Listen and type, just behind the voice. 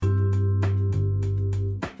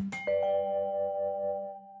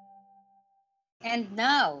And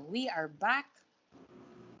now, we are back.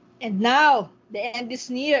 And now, the end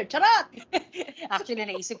is near. Charot!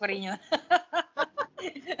 Actually, naisip ko rin yun.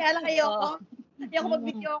 Kaya lang ayoko. Ayoko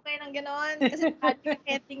mag-video okay ng gano'n. Kasi bad yung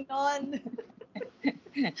ending nun.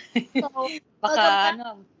 So, baka,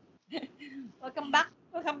 welcome back.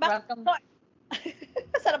 Welcome.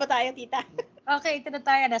 Saan ba tayo, tita? Okay, ito na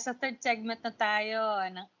tayo. Nasa third segment na tayo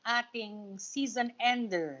ng ating season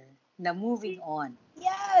ender na Moving On.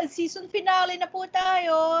 Yeah, season finale na po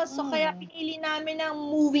tayo. So, kaya pinili namin ang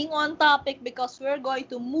moving on topic because we're going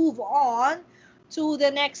to move on to the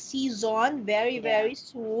next season very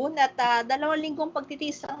soon. At 2 linggong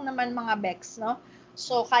pagtitiis lang naman mga Bex, no?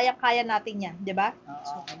 So, kaya-kaya natin yan, di ba?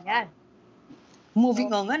 So, ayan. Moving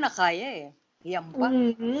on nga, nakaya eh. Yan pa.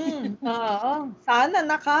 Oo. Sana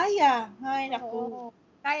nakaya. Ay, naku.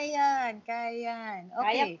 Kaya yan.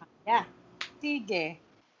 Okay. Kaya. Sige.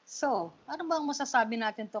 So, ano bang masasabi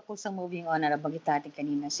natin tungkol sa moving on na nabanggit natin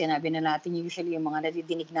kanina? Sinabi na natin usually yung mga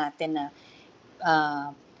nadidinig natin na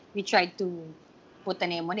we tried to put a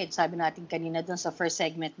name on it. Sabi natin kanina doon sa first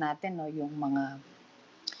segment natin, no, yung mga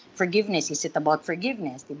forgiveness. Is it about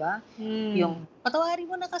forgiveness, di ba? Yung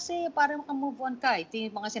patawarin mo na kasi para makamove on ka. Ito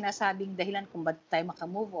yung mga sinasabing dahilan kung ba't tayo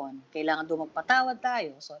makamove on. Kailangan doon magpatawad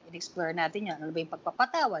tayo. So, in-explore natin yan. Ano ba yung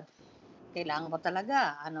pagpapatawad? Kailangan mo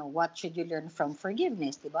talaga, what should you learn from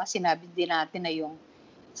forgiveness, di ba? Sinabi din natin na yung,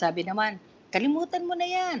 sabi naman, kalimutan mo na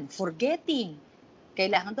yan, forgetting.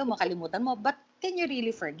 Kailangan daw makalimutan mo, but can you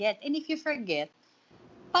really forget? And if you forget,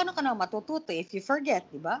 paano ka na matututo if you forget,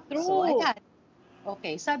 di ba? True. So, ayan.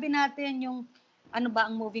 Okay, sabi natin yung, ano ba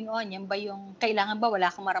ang moving on? Yan ba yung, kailangan ba wala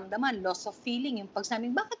kang maramdaman? Loss of feeling, yung pag sabi,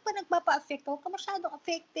 bakit pa nagpapa-affect? Huwag ka masyadong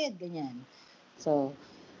affected, ganyan. So,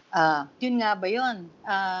 yun nga ba yun?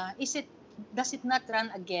 Does it not run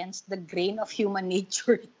against the grain of human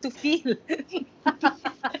nature to feel?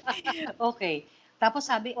 Okay. Tapos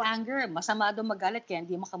sabi, anger, masama daw magalit kaya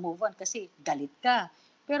hindi makamove on kasi galit ka.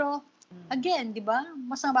 Pero, again, di ba,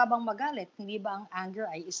 masama bang magalit? Hindi ba ang anger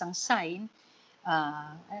ay isang sign,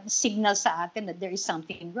 signal sa atin that there is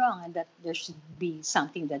something wrong and that there should be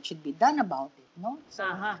something that should be done about it, no? So,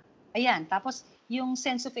 ayan. Tapos, yung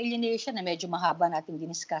sense of alienation na medyo mahaba natin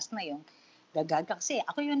diniscuss na yung gagaga. Kasi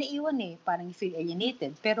ako yung naiwan eh, parang you feel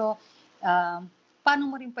alienated. Pero,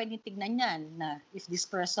 paano mo rin pwedeng tignan yan na if this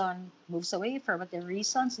person moves away for whatever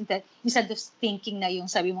reasons, instead of thinking na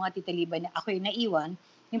yung sabi mo nga Tita Liba na ako yung naiwan,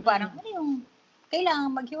 yung parang ano yung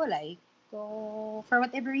kailangan maghiwalay for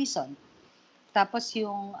whatever reason. Tapos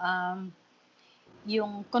yung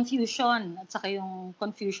confusion at saka yung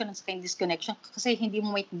disconnection kasi hindi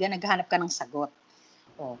mo maintindihan, naghahanap ka ng sagot.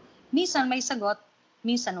 Minsan may sagot,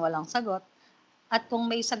 minsan walang sagot. At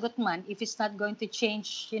kung may sagot man, if it's not going to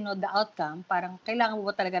change, the outcome, parang kailangan mo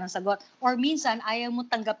ba talaga ng sagot? Or minsan, ayaw mo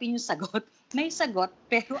tanggapin yung sagot. May sagot,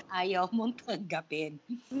 pero ayaw mong tanggapin.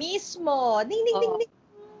 Mismo. Ding, ding, ding, ding.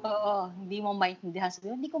 Oo, hindi mo maintindihan.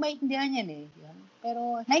 Hindi ko maintindihan yan eh.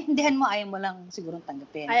 Pero naintindihan mo, ayaw mo lang siguro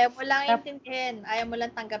tanggapin. Ayaw mo lang intindihin. Ayaw mo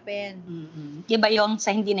lang tanggapin. Iba yung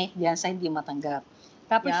sa hindi naintindihan, sa hindi matanggap.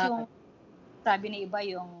 Tapos yung sabi na iba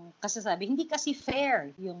yung kasi sabi, hindi kasi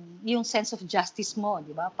fair yung sense of justice mo,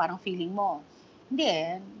 di ba? Parang feeling mo.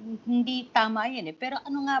 Hindi tama yan eh. Pero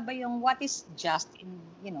ano nga ba yung what is just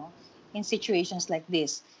in situations like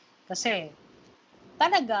this? Kasi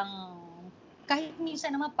talagang kahit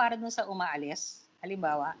minsan naman para dun sa umaalis,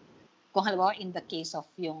 halimbawa in the case of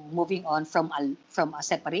yung moving on from a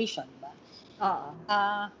separation, di ba?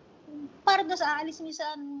 Para doon sa aalis,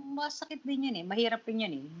 minsan masakit din yun eh. Mahirap din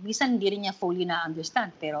yun eh. Minsan hindi rin niya fully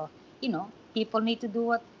na-understand. Pero, people need to do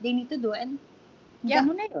what they need to do and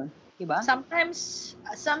gano'n na yun. Diba?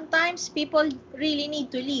 Sometimes people really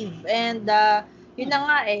need to leave. And yun na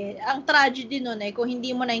nga eh. Ang tragedy nun eh, kung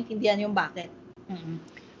hindi mo naintindihan yung bakit.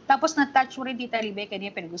 Tapos na-touch mo rin Tita Libe,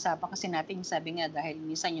 kanina pinag-usapan kasi natin yung sabi nga dahil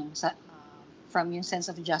minsan yung from yung sense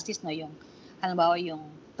of justice, no, yung halimbawa yung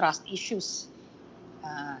trust issues.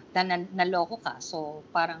 Naloko ka. So,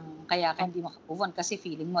 parang kaya ka hindi maka-move on kasi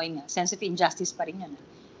feeling mo yun, sense of injustice pa rin yun.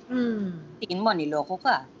 Tingin mo, niloko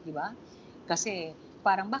ka. Di ba? Kasi,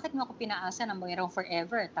 parang bakit mo ako pinaasa ng mayroong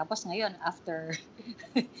forever? Tapos ngayon, after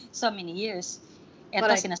so many years,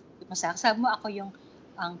 eto sinasabi mo sa akin, sabi mo ako yung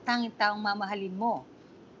ang tanging taong mamahalin mo.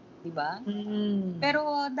 Di ba?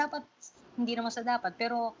 Pero dapat, hindi naman sa dapat,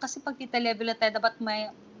 pero kasi pag tita-level na tayo, dapat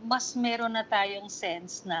mas meron na tayong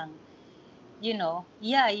sense ng you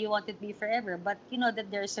want it to be forever, but you know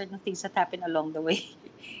that there are certain things that happen along the way.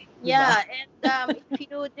 Yeah, and if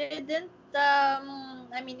you didn't,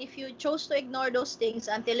 if you chose to ignore those things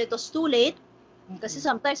until it was too late, kasi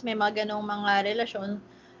sometimes may mga ganong mga relasyon,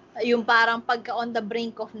 Yung parang pagka on the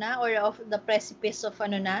brink of na or of the precipice of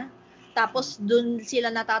ano na, tapos dun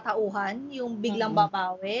sila natatauhan, yung biglang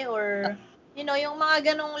babawi or yung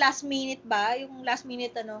mga ganong last minute ba, yung last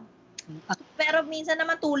minute ano. Pero minsan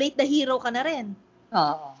naman too late the hero ka na rin.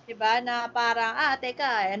 Oo. Diba? Na parang,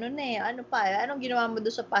 teka, ano pa, anong ginawa mo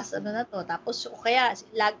doon sa past, na to? Tapos, kaya,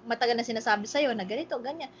 matagal na sinasabi sa'yo na ganito,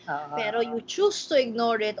 ganyan. Pero you choose to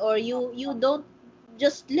ignore it or you don't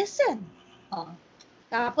just listen.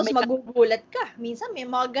 Tapos, magugulat ka. Minsan, may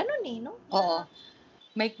mga ganun no? Oo.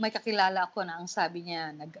 May kakilala ako na ang sabi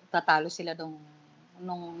niya, nagtatalo sila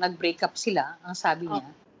nung nag-break up sila, ang sabi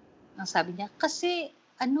niya, kasi,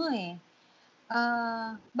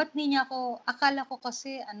 ba't di niya ako, akala ko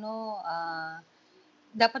kasi,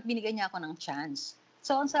 dapat binigyan niya ako ng chance.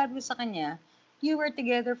 So, ang sabi ko sa kanya, you were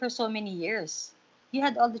together for so many years. You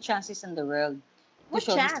had all the chances in the world to What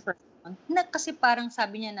show chance? this person. Kasi parang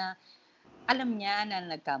sabi niya na, alam niya na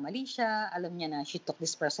nagkamali siya, alam niya na she took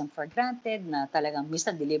this person for granted, na talagang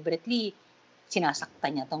minsan deliberately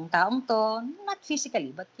sinasaktan niya tong taong to, not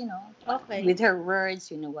physically, but with her words,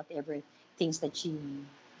 whatever things that she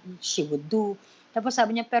would do. Tapos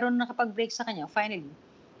sabi niya, pero nakapag-break sa kanya, finally,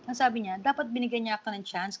 ang sabi niya, dapat binigyan niya ako ng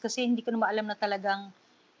chance kasi hindi ko na maalam na talagang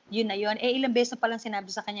yun na yun. Ilang beses na palang sinabi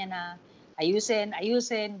sa kanya na ayusin,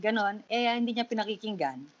 ganon. Hindi niya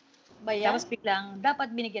pinakikinggan. Tapos biglang, dapat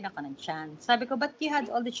binigyan ako ng chance. Sabi ko, but you had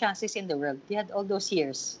all the chances in the world. You had all those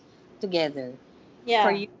years together for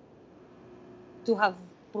you to have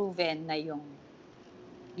proven na yung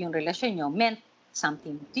relasyon nyo meant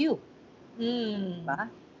something to you. Diba?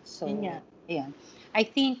 So, ayan. I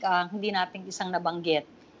think hindi natin isang nabanggit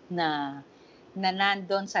na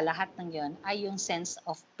nandun sa lahat ng yon ay yung sense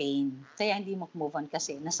of pain. Kaya hindi mo move on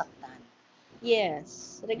kasi nasaktan.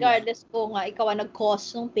 Yes. Regardless kung ikaw ang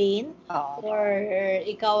nag-cause ng pain or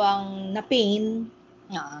ikaw ang na-pain.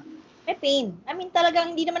 May pain. I mean,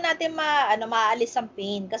 talagang hindi naman natin maalis ang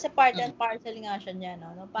pain kasi part and parcel nga siya niya.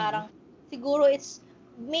 No? Parang siguro it's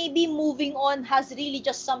maybe moving on has really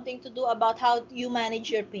just something to do about how you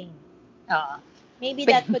manage your pain. Maybe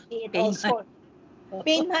that could be it also.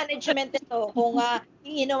 Pain management ito. Kung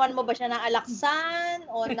iinuman mo ba siya ng alaksan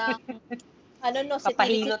o ng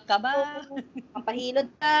papahilot ka ba? Papahilot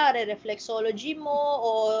ka, reflexology mo, o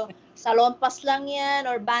salonpas lang yan,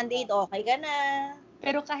 or band-aid, okay ka na.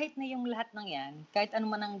 Pero kahit na yung lahat ng yan, kahit ano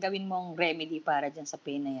man ang gawin mong remedy para dyan sa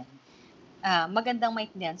pain na yan, magandang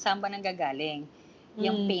maintindihan, saan ba nanggagaling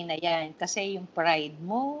yung pain na yan? Kasi yung pride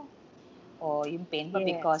mo, o yung pain ba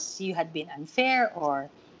because you had been unfair, or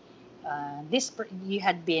you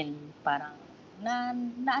had been parang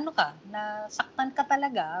nasaktan ka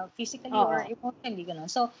talaga, physically or emotionally, gano'n.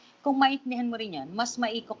 So, kung maintindihan mo rin yan, mas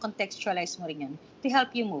maiko-contextualize mo rin yan to help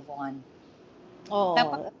you move on.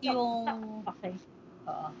 Tapos yung...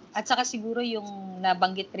 At saka siguro yung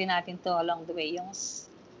nabanggit rin natin to along the way,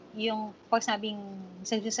 yung pag sabing,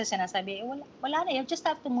 sa sinasabi, wala na, you just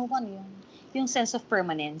have to move on, yung sense of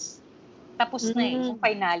permanence. Tapos na yung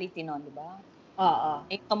finality nun, di ba?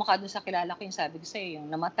 Kamukha doon sa kilala ko yung sabi ko sa'yo, yung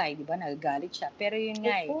namatay, di ba, nagagalit siya. Pero yun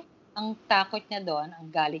nga ang takot niya doon, ang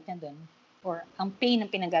galit niya doon, or ang pain ng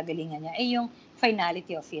pinagagalingan niya, ay yung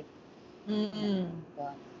finality of it.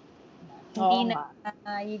 Hindi na,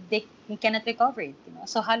 you cannot recover it.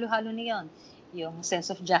 So, halo-halo na yun. Yung sense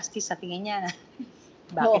of justice sa tingin niya na,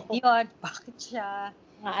 bakit yun? Bakit siya?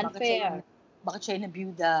 Unfair. Bakit siya yung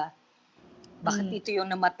nabiyuda? Bakit ito yung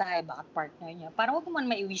namatay? Bakit partner niya? Parang wag man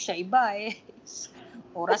maiwi siya iba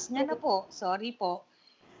Oras niya na po. Sorry po.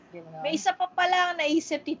 May isa pa pala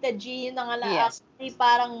naisip, Tita G, yung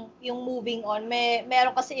parang yung moving on.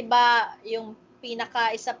 Meron kasi iba, yung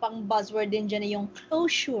isa pang buzzword din dyan, yung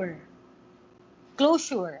closure.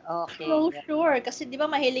 Closure, okay. Closure. Kasi di ba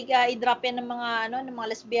mahilig i-drop yan ng mga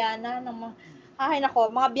lesbiana, ng mga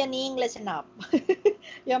mga biyaning, listen up.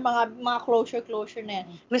 Yung mga closure na yan.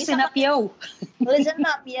 Listen up, yo! Listen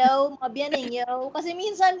up, yo! Mga biyaning, yo! Kasi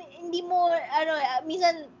minsan, hindi mo,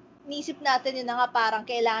 minsan, nisip natin yun na nga parang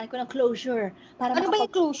kailangan ko ng closure. Para ano ba yung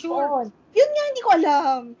closure? Yun nga, hindi ko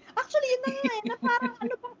alam. Actually, yun na nga na parang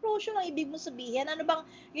ano bang closure ang ibig mo sabihin? Ano bang,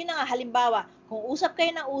 yun na nga, halimbawa, kung usap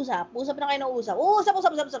na kayo ng usap,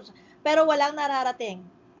 pero walang nararating.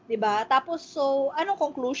 Diba? Tapos, so, anong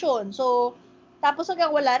conclusion? So, tapos hanggang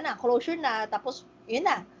wala na, closure na, tapos, yun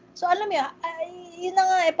na. So, alam mo yun na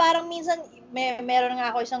nga, parang minsan, meron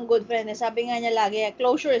nga ako isang good friend, sabi nga niya lagi,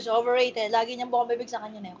 closure is overrated. Lagi niyang bukang bibig sa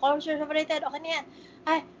kanya closure is overrated, okay na yan.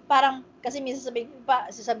 Parang, kasi minsan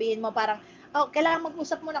sasabihin mo parang, kailangan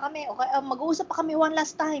mag-usap muna kami, okay, mag-uusap pa kami one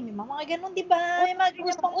last time. Mga ganun, di ba? May mga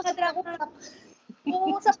ganyan pang drama.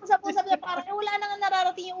 Usap, parang wala nang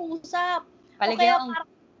nararating yung usap. Palagi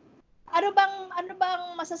ano bang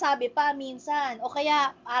masasabi pa minsan? O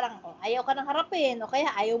kaya parang ayaw ka nang harapin, o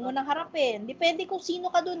kaya ayaw mo nang harapin. Depende kung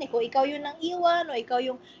sino ka dun eh. Kung ikaw yung nang iwan o ikaw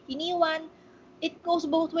yung iniwan, it goes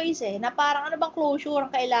both ways eh. Na parang ano bang closure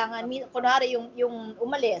ang kailangan? Kunwari yung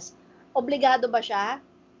umalis, obligado ba siya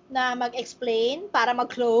na mag-explain para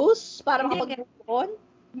mag-close, para Hindi, makapag-move on?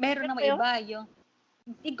 meron Ano naman yun? iba yung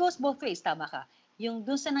it goes both ways, tama ka. Yung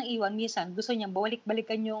dun sa nang iwan, minsan gusto niyang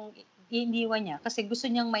balik-balikan yung iniwan niya kasi gusto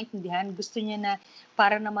niyang maintindihan, gusto niya na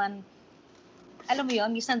para naman, alam mo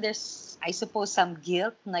yun, minsan there's, I suppose, some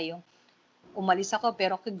guilt na yung umalis ako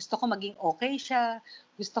pero gusto ko maging okay siya,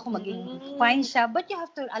 gusto ko maging fine siya, but you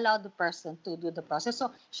have to allow the person to do the process.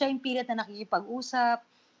 So, siya yung pilit na nakikipag-usap,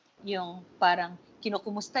 yung parang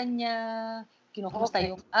kinukumusta niya, kinukumusta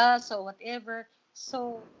Okay. yung so whatever.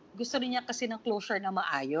 So, gusto rin niya kasi ng closure na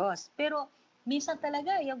maayos. Pero, minsan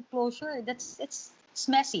talaga, yung closure, it's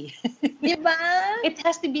messy. Di ba? It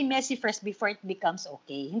has to be messy first before it becomes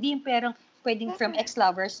okay. Hindi yung perang pwedeng from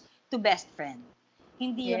ex-lovers to best friend.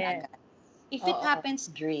 Hindi yun Yes. agad. If it Oo.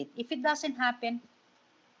 happens, great. If it doesn't happen,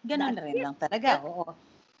 ganun That's rin it. lang talaga. Oo.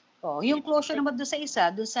 Oh, yung closure naman doon sa isa,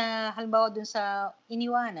 doon sa halimbawa doon sa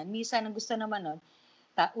iniwanan, minsan ang gusto naman nun,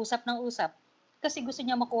 usap ng usap kasi gusto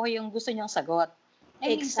niya makuha yung gusto niyang sagot.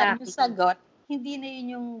 Eh minsan yung Exactly. sagot, hindi na yun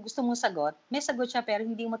yung gusto mong sagot. May sagot siya pero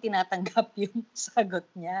hindi mo tinatanggap yung sagot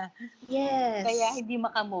niya. Yes. Kaya hindi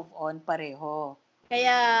maka-move on pareho.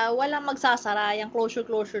 Kaya walang magsasara yung closure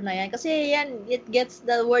na yan. Kasi yan,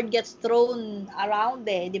 the word gets thrown around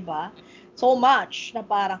eh, di ba? So much na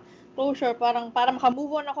parang closure, parang para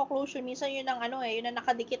makamove on ako closure, minsan yun ang yun ang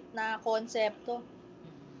nakadikit na konsepto.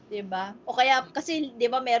 Di ba? O kaya, kasi di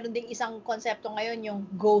ba meron ding isang konsepto ngayon, yung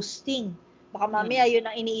ghosting. Baka mamaya yun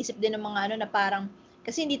ang iniisip din ng mga na parang,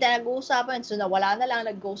 kasi hindi tayo nag-uusapan, so nawala na lang,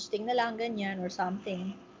 nag-ghosting na lang, ganyan, or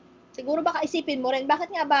something. Siguro baka isipin mo rin, bakit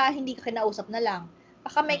nga ba hindi ka kinausap na lang?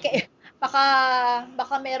 Baka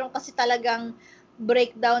baka meron kasi talagang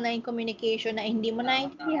breakdown na yung communication na hindi mo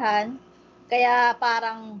naintindihan. Kaya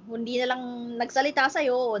parang hindi na lang nagsalita sa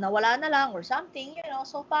o nawala na lang or something,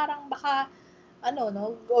 So parang baka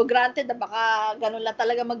o granted na baka ganun lang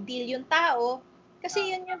talaga mag-deal yung tao.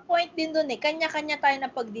 Kasi yun yung point din doon eh. Kanya-kanya tayo na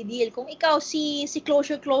pagdi-deal. Kung ikaw si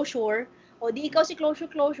closure, o di ikaw si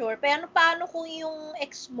closure, pero paano kung yung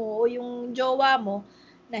ex mo o yung jowa mo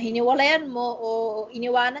na hiniwalayan mo o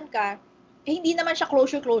iniwanan ka, eh hindi naman siya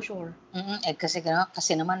closure. Eh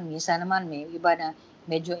kasi naman minsan naman may iba na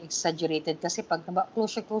medyo exaggerated kasi pag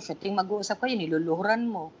closure ting mag-uusap kayo niluluhuran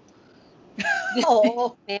mo.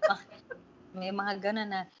 Oo. may mga ganun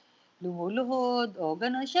na lumuluhod o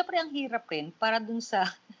ganun. Syempre ang hirap rin para dun sa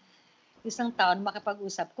isang tao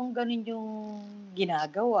makipag-usap kung ganun yung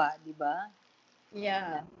ginagawa, di ba?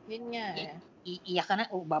 Yeah, yun nga eh. Iiyak ka na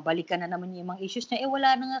o babalik ka na naman yung mga issues niya. Eh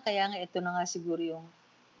wala na nga, kaya nga ito na nga siguro yung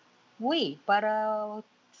way para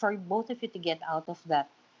for both of you to get out of that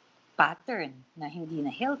pattern na hindi na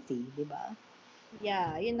healthy, di ba?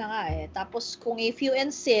 Yeah, yun na nga eh. Tapos kung if you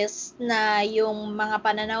insist na yung mga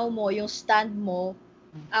pananaw mo, yung stand mo,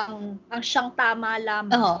 ang siyang tama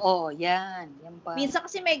lamang. Oo, yan. Yan pa. Minsan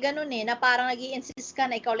kasi may ganun eh, na parang nag-i-insist ka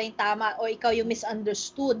na ikaw lang yung tama o ikaw yung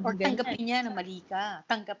misunderstood. Or tanggapin niya na mali ka.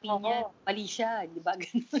 Tanggapin niya, mali siya. Di ba?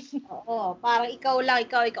 Ganun. Oo, parang ikaw lang,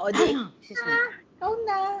 ikaw. O di, ikaw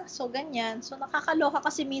na. So, ganyan. So, nakakaloka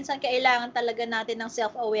kasi minsan kailangan talaga natin ng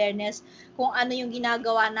self-awareness kung ano yung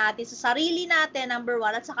ginagawa natin sa sarili natin, number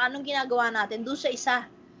one, at saka anong ginagawa natin doon sa isa,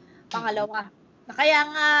 pangalawa. Kaya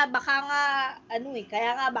nga, baka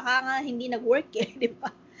nga hindi nag-work eh, di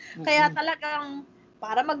ba? Kaya talagang,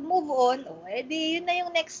 para mag-move on, edi yun na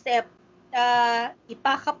yung next step.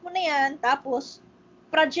 I-pack up mo na yan, tapos,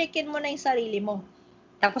 projectin mo na yung sarili mo.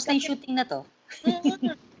 Tapos na yung shooting na to.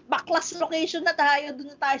 Backlash location na tayo,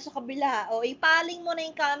 doon na tayo sa kabila. O, ipaling mo na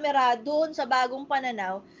yung camera doon sa bagong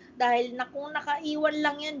pananaw, dahil kung nakaiwan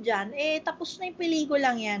lang yan dyan, tapos na yung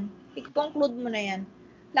pelikula lang yan. I-conclude mo na yan.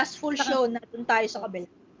 Last full show na doon tayo sa kabila.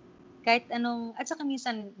 Kahit anong, at saka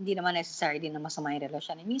minsan, hindi naman necessary din na masama yung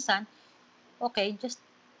relasyon. Minsan, okay, just,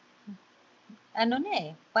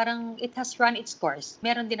 parang it has run its course.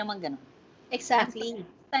 Meron din naman ganun. Exactly.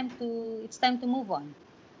 It's time to move on.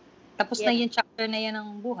 Tapos na yung chapter na yan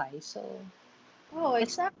ng buhay. So,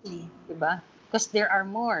 exactly. Diba? Because there are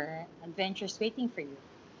more adventures waiting for you.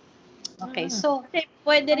 Okay, so, kasi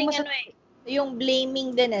pwede rin yung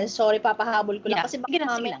blaming din eh. Sorry, papahabol ko lang. Kasi baka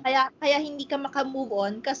mamaya, kaya hindi ka maka-move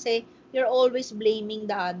on kasi you're always blaming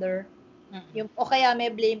the other. O kaya may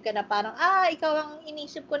blame ka na parang, ikaw ang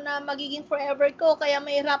inisip ko na magiging forever ko, kaya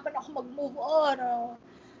mahirapan ako mag-move on.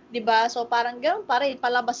 'Di ba? So parang ganoon pa rin,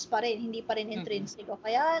 palabas pa rin, hindi pa rin intrinsic. O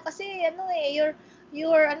kaya kasi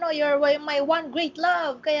you're my one great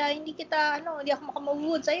love. Kaya hindi ako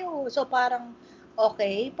makamove sa iyo. So parang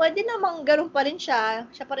okay, pwede namang ganoon pa rin siya.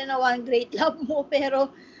 Siya pa rin na one great love mo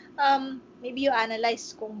pero maybe you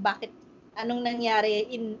analyze kung anong nangyari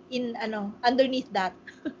underneath that.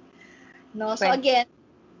 No? So Pwede. again,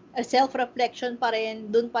 self-reflection pa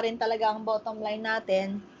rin, dun pa rin talaga ang bottom line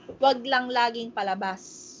natin. Wag lang laging palabas.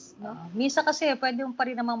 No? Minsan kasi pwede mo pa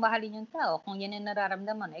rin namang mahalin yung tao kung yan yung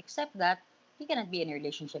nararamdaman. Except that, you cannot be in a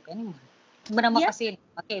relationship anymore. Iba naman Yeah. kasi,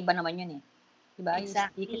 iba naman yun eh. Diba?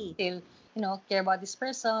 Exactly. You can still, care about this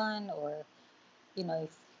person or,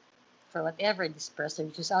 if for whatever this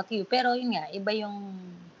person reaches out to you. Pero yun nga, iba yung,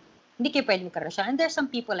 hindi kayo pwede magkarelasyon. And there's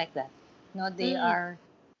some people like that. They are,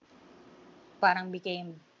 parang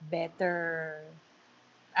became better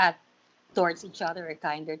towards each other or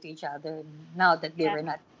kinder to each other now that they're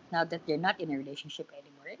not in a relationship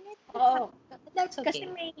anymore. And that's okay. Kasi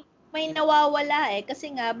may nawawala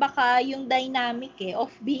kasi nga baka yung dynamic of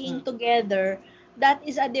being together, that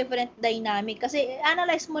is a different dynamic. Kasi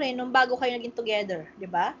analyze mo rin nung bago kayo naging together, 'di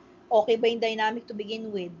ba? Okay ba yung dynamic to begin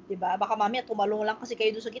with, 'di ba? Baka mamaya tumalong lang kasi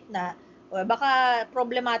kayo doon sa gitna. O baka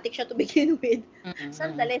problematic siya to begin with.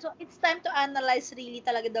 Sandali. So, it's time to analyze really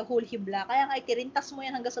talaga the whole hibla. Kaya nga, itirintas mo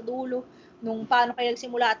yan hanggang sa dulo nung paano kayo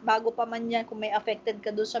nagsimula at bago pa man yan kung may affected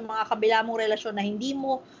ka doon sa mga kabila mong relasyon na hindi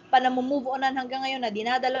mo pa na-move onan hanggang ngayon na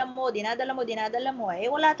dinadala mo,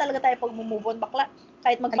 wala talaga tayo pag-move on. Bakla,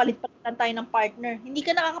 kahit magpalit-palitan tayo ng partner, hindi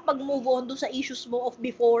ka nakakapag-move on doon sa issues mo of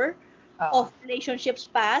before, of relationships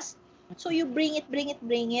past. So you bring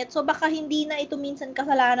it. So baka hindi na ito minsan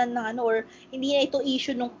kasalanan ng or hindi na ito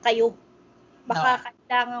issue nung kayo. Baka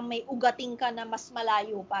kailangan may ugating ka na mas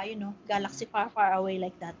malayo pa, galaxy far, far away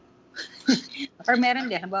like that. Or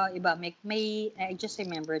meron din, iba, I just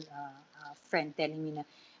remembered a friend telling me na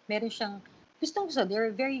meron siyang, gustong-gusto,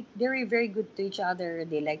 they're very, very, very good to each other,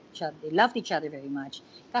 they loved each other very much.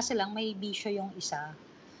 Kasi lang, may bisyo yung isa.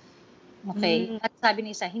 Okay? At sabi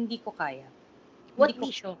ni isa, hindi ko kaya. What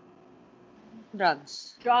bisyo?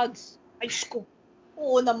 Drugs. Ayos ko.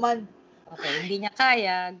 Oo naman. Okay, hindi niya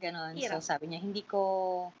kaya, ganon. So sabi niya,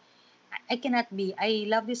 I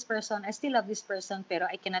love this person, I still love this person, pero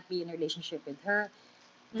I cannot be in a relationship with her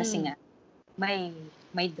kasi nga,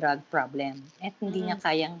 may drug problem. At hindi niya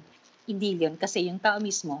kayang i-deal yun kasi yung tao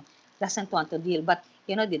mismo doesn't want to deal. But,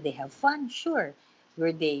 did they have fun? Sure.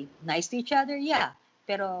 Were they nice to each other? Yeah.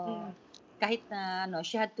 Pero, kahit na,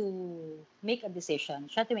 she had to make a decision,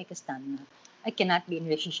 she had to make a stand na, I cannot be in a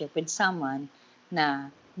relationship with someone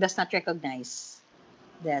na does not recognize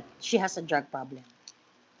that she has a drug problem.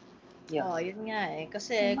 Yun nga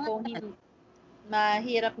Kasi kung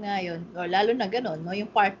mahirap nga yun, o lalo na ganun,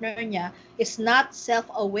 yung partner niya is not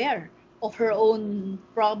self-aware of her own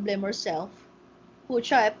problem or self,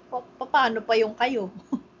 pucha, paano pa yung kayo?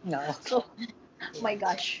 No. So, my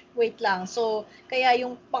gosh, wait lang. So, kaya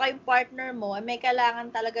baka yung partner mo, may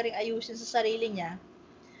kailangan talaga ring ayusin sa sarili niya.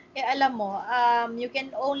 Alam mo, you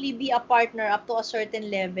can only be a partner up to a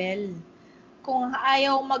certain level. Kung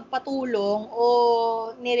ayaw magpatulong o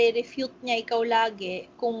nire-refute niya ikaw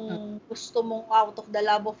lagi, kung gusto mong out of the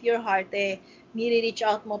love of your heart, nire-reach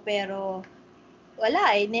out mo pero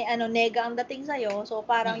wala nega ang dating sa'yo. So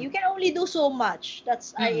parang you can only do so much.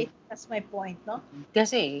 That's my point, no?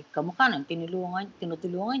 Kasi kamukha nun,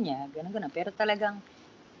 tinutulungan niya, ganun. Pero talagang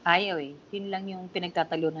ayaw Yun lang yung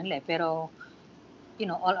pinagtatalunan nila. Pero,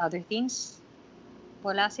 all other things,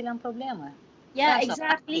 wala silang problema. Yeah,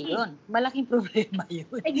 exactly. Yun, malaking problema yun.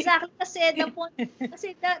 Exactly, kasi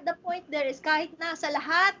the point there is kahit na sa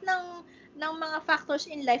lahat ng mga factors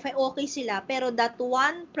in life ay okay sila, pero that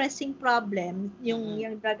one pressing problem, yung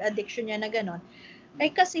drug addiction niya na ganon, ay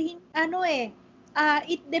kasi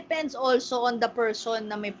it depends also on the person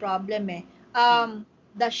na may problem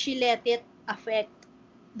does she let it affect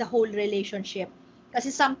the whole relationship? Kasi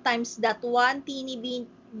sometimes that one teeny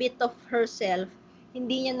bit of herself,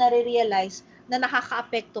 hindi niya nare-realize na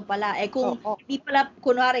nakaka-apekto pala. Kung hindi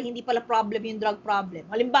pala problem yung drug problem.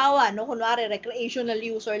 Halimbawa, kunwari recreational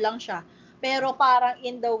user lang siya. Pero parang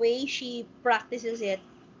in the way she practices it,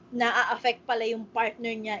 na-affect pala yung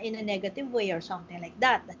partner niya in a negative way or something like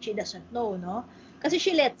that she doesn't know, no? Kasi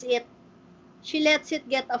she lets it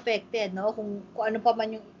get affected, no? Kung ano pa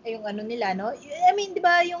man yung nila, no? I mean, 'di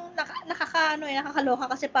ba, yung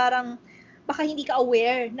nakakaloka kasi parang baka hindi ka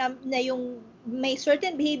aware na yung may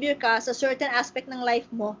certain behavior ka sa certain aspect ng life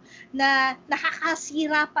mo na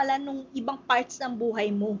nakakasira pala nung ibang parts ng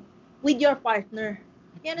buhay mo with your partner.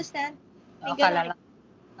 You understand? Akala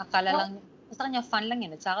lang, sa kanya fun lang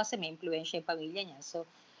yun. At saka kasi may impluwensya yung pamilya niya. So,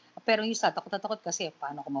 Pero yung isa, takot na takot kasi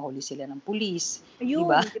paano kung mahuli sila ng pulis, di Ayun,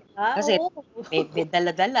 ba? di ba? Kasi Oo. may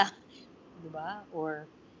dala-dala, di ba? Or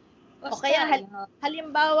O kaya basta,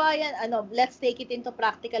 halimbawa yan, let's take it into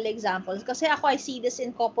practical examples. Kasi ako, I see this in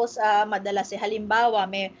couples madalas halimbawa,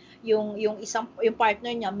 may yung partner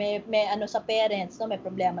niya may ano sa parents, no, may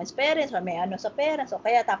problema sa parents or may ano sa parents o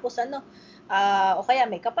kaya tapos o kaya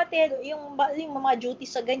may kapatid, yung mga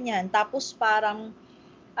duties sa ganyan. Tapos parang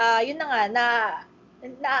yun na nga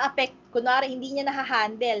na-affect, kunwari hindi niya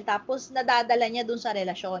nahahandle, tapos nadadala niya dun sa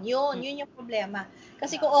relasyon. Yun yung problema.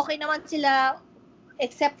 Kasi kung okay naman sila,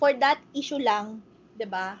 except for that issue lang, 'di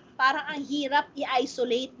ba? Parang ang hirap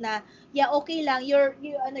i-isolate na, yeah, okay lang, you're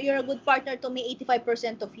a good partner to me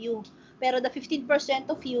 85% of you. Pero the 15%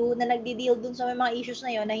 of you na nagdi-deal dun sa may mga issues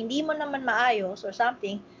na yon na hindi mo naman maayos or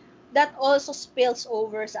something, that also spills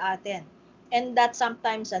over sa atin. And that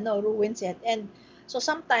sometimes ruins it. And so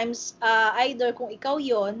sometimes either kung ikaw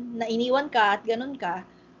yon na iniwan ka at ganun ka,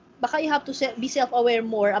 baka you have to be self-aware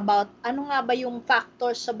more about ano nga ba yung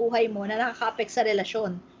factors sa buhay mo na nakaka-affect sa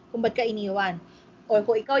relasyon kung ba't ka iniwan. Or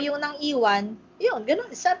kung ikaw yung nang iwan, yun, ganun,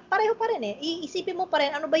 pareho pa rin eh. Iisipin mo pa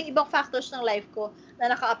rin, ano ba yung ibang factors ng life ko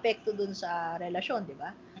na naka-apekto dun sa relasyon, di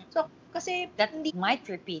ba? So, kasi, that might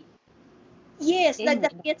repeat. yes, that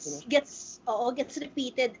gets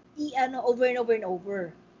repeated, over and over and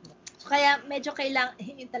over. So, kaya medyo kailangan,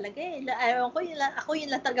 yun talaga ako yun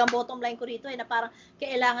lang talagang bottom line ko rito na parang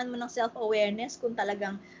kailangan mo ng self-awareness kung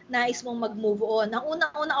talagang nais mong mag-move on. Ang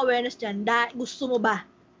unang awareness dyan, gusto mo ba?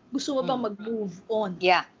 Gusto mo bang mag-move on?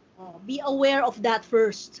 Yeah. Be aware of that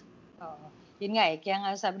first. Yun nga kaya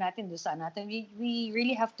nga sabi natin doon sa natin, we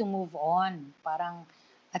really have to move on. Parang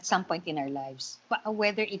at some point in our lives.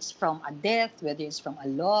 Whether it's from a death, whether it's from a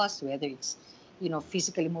loss, whether it's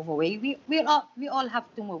physically move away, we all have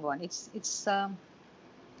to move on. It's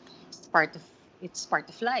part of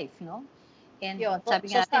life, And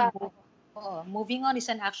sabi nga natin, moving on is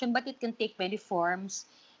an action, but it can take many forms.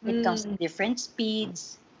 It comes at different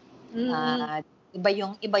speeds. Iba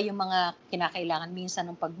yung mga kinakailangan minsan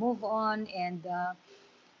ng pag-move on, and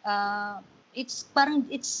it's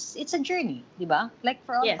a journey, di ba? Like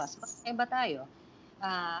for all of us, iba tayo.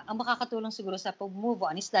 Ang makakatulong siguro sa pag-move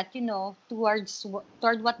on is that toward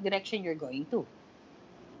what direction you're going to.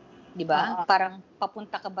 Di ba? Parang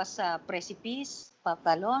papunta ka ba sa precipice,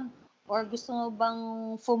 patalon, or gusto mo bang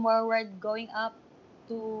forward going up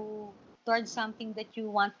towards something that you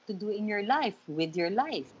want to do in your life, with your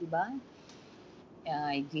life, di ba?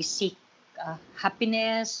 You seek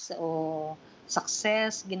happiness or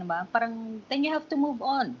success, ginawa, parang then you have to move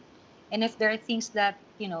on. And if there are things that,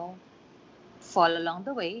 fall along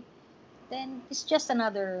the way, then it's just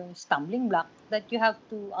another stumbling block that you have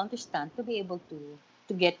to understand to be able to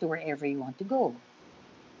get to wherever you want to go.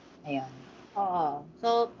 Ayan. Oo.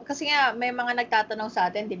 So, kasi nga, may mga nagtatanong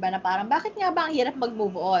sa atin, di ba, na parang, bakit nga ba ang hirap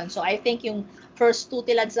mag-move on? So, I think yung first two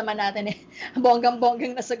tilads naman natin,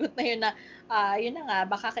 bonggang-bonggang nasagot na yun na, yun na nga,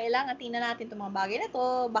 baka kailangan tingnan natin itong mga bagay na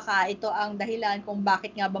to, baka ito ang dahilan kung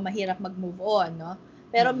bakit nga ba mahirap mag-move on, no?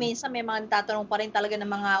 Pero minsan may mga nagtatanong pa rin talaga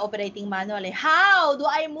ng mga operating manual how do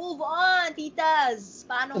I move on, titas?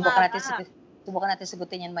 Paano nga ba? Subukan natin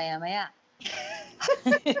sagutin yan maya-maya.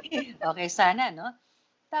 Okay, sana, no?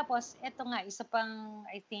 Tapos, eto nga, isa pang,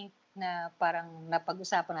 I think, na parang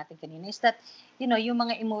napag-usapan natin kanina is that, yung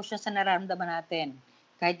mga emotions na nararamdaman natin,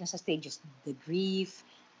 kahit nasa stages, the grief,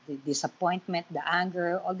 the disappointment, the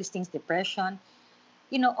anger, all these things, depression,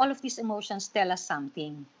 all of these emotions tell us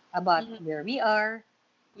something about where we are,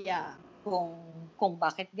 kung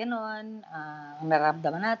bakit ganon, ang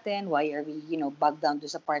nararamdaman natin, why are we, bogged down to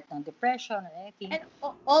sa part ng depression or anything. And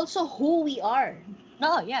also who we are.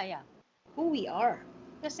 No, yeah. Who we are.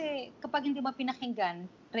 Kasi kapag hindi mo pinakinggan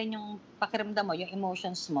rin yung pakiramdam mo, yung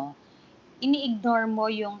emotions mo, ini-ignore mo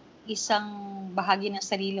yung isang bahagi ng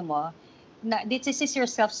sarili mo na this is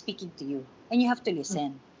yourself speaking to you and you have to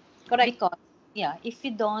listen. Correct. Because, if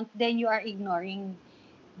you don't, then you are ignoring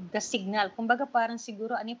the signal. Kumbaga parang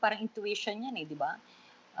siguro, parang intuition yan di ba?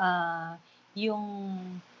 Yung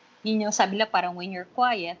sabi nila parang when you're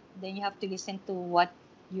quiet, then you have to listen to what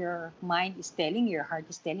your mind is telling, your heart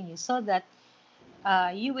is telling you, so that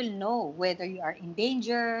you will know whether you are in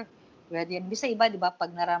danger, whether bisa iba, di ba, pag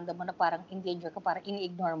naramdaman mo na parang in danger ka, parang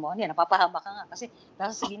ini-ignore mo, napapahama ka nga kasi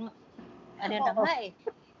sasabihin mo,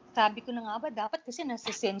 sabi ko na nga ba, dapat kasi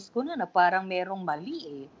nasa-sense ko na parang merong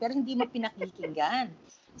mali pero hindi mo pinakikinggan.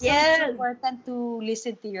 So it's important to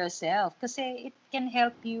listen to yourself kasi it can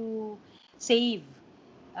help you save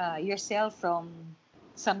yourself from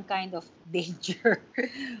some kind of danger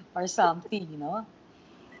or something,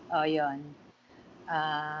 yun.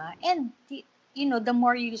 And the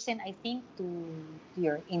more you listen, I think, to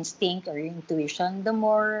your instinct or your intuition, the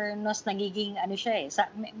more mas nagiging, siya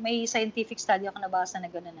may scientific study ako nabasa na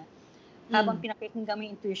gano'n na, habang pinakikinggan mo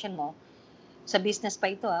yung intuition mo, sa business pa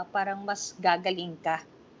ito parang mas gagaling ka.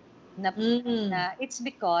 Na it's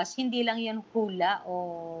because hindi lang yan hula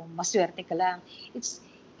o maswerte ka lang.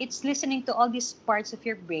 It's listening to all these parts of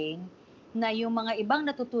your brain na yung mga ibang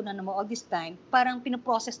natutunan mo all this time, parang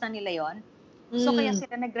pinoprocess na nila yon. So kaya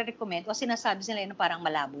sila nagre-recommend o sinasabi sila na parang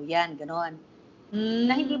malabo yan, gano'n.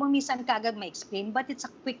 Na hindi mo minsan kaagad ma-explain, but it's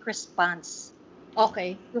a quick response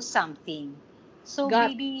to something. So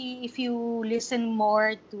maybe if you listen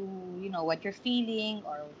more to, what you're feeling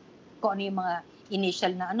or kung ano yung mga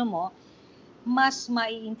initial na mo, mas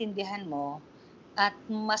maiintindihan mo at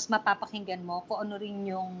mas mapapakinggan mo kung ano rin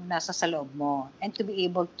yung nasa sa loob mo and to be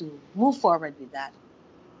able to move forward with that.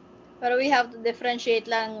 Pero we have to differentiate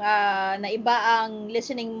lang na iba ang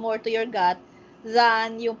listening more to your gut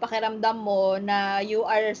than yung pakiramdam mo na you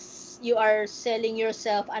are selling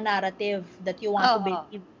yourself a narrative that you want to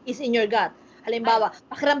believe is in your gut. Halimbawa,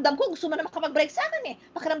 pakiramdam ko gusto mo na makapag-break sa akin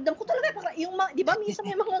Pakiramdam ko talaga yung di ba minsan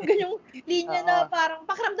may mga ganyong linya na parang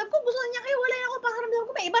pakiramdam ko gusto niya kayo wala ako pakiramdam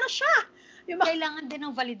ko may iba na siya. Kailangan din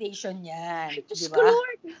ng validation yan, di ba?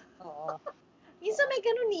 Lord. Oo. Minsan may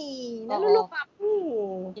ganun naluloko ako.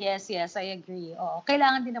 Yes, I agree. Oo,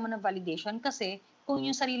 kailangan din naman ng validation kasi kung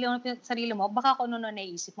yung sarili mo, baka kung ano na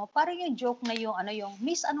naisip mo, parang yung joke na yung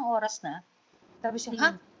miss anong oras na? Tapos yung,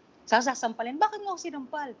 sasampalin, bakit mo ako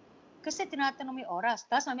sinampal? Kasi tinatanong mo yung oras.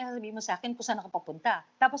 Tapos mamaya sasabihin mo sa akin kung saan ako papunta.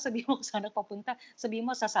 Tapos sabihin mo kung saan ako papunta. Sabihin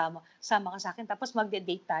mo, sama ka sa akin. Tapos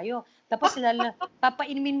magde-date tayo. Tapos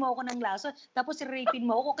papainumin mo ako ng laso. Tapos i-rapein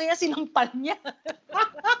mo ako. Kaya sinampal niya.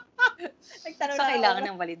 So, kailangan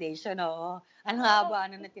ng validation, oo. Ang haba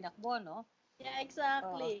na tinakbo, no? Yeah,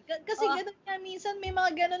 exactly. Kasi ganun nga, minsan may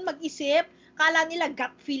mga ganun mag-isip. Kala nila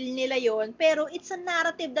gut feel nila yon, pero it's a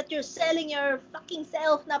narrative that you're selling your fucking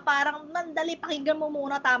self na parang mandali, pakinggan mo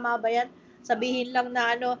muna, tama ba yan? Sabihin lang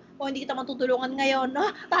na hindi kita matutulungan ngayon.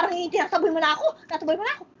 Parang tinataboy mo na ako.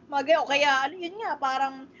 O kaya, yun nga,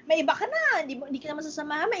 parang may iba ka na. Hindi ka naman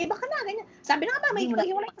sasamahan, may iba ka na. Ganyan. Sabi na nga ba, may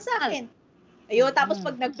ipaghiwalay ka sa akin. Ayun, tapos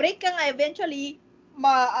pag nag-break ka nga, eventually,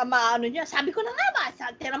 maano niya, sabi ko na nga ba,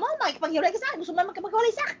 tira mo, makikipaghiwalay ka sa akin, gusto mo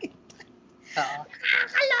makikipaghiwalay sa akin. Oo.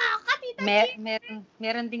 Nakakaloka, tita.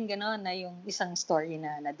 Meron din gano'n na yung isang story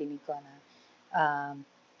na nadinig ko na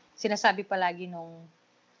sinasabi palagi nung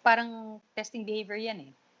parang testing behavior yan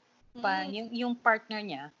yung partner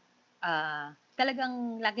niya,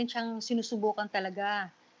 talagang laging siyang sinusubukan talaga.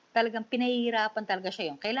 Talagang pinahihirapan talaga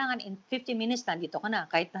siya yung kailangan in 50 minutes nandito ka na.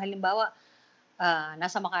 Kahit na halimbawa,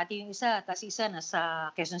 nasa Makati yung isa, tapos isa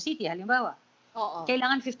nasa Quezon City, halimbawa. Oo.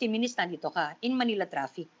 Kailangan 50 minutes nandito ka in Manila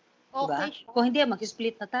traffic. Diba? Okay. Kung hindi,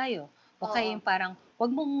 mag-split na tayo. Okay, yung parang, wag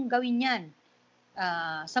mong gawin yan.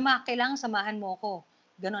 Kailangan samahan mo ako.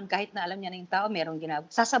 Ganon, kahit na alam niya na yung tao, merong ginagawa.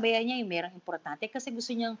 Sasabayan niya yung merong importante kasi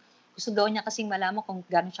gusto daw niya kasing malaman kung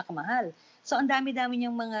gano'n siya kamahal. So, ang dami-dami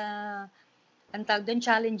niyang mga ang tawag doon,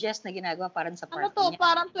 challenges na ginagawa parang sa partner niya.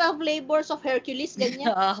 Parang 12 labors of Hercules,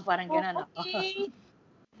 ganyan? Parang gano'n. Okay.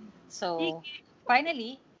 So,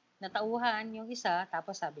 finally, natauhan yung isa,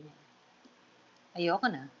 tapos sabi niya, ayoko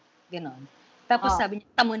na, gano'n. Tapos sabi niya,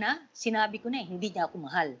 tamo na, sinabi ko na hindi niya ako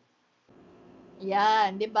mahal.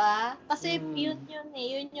 Yan, di ba? Kasi yun yung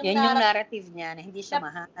narrative niya na hindi siya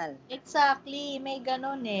mahal. Exactly, may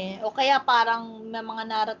ganun O kaya parang may mga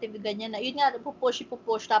narrative ganyan na, yun nga, pupush,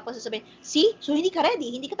 tapos sasabihin, see? So hindi ka ready,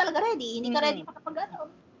 hindi ka talaga ready, hindi ka ready makapag-ano.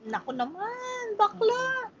 Naku naman,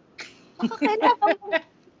 bakla. Baka kailangan mo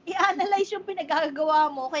i-analyze yung pinagagawa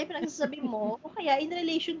mo, kaya pinagsasabi mo, o kaya in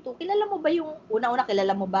relation to, kilala mo ba yung,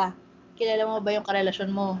 kilala mo ba yung karelasyon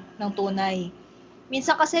mo ng tunay?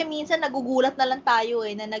 Minsan nagugulat na lang tayo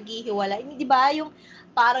na naghihiwalay. Di ba? Yung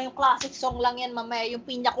parang yung classic song lang yan mamaya, yung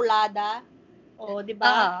Piña Colada. O, di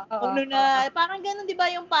ba? Parang ganun, di ba?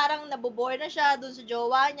 Yung parang nabobore na siya doon sa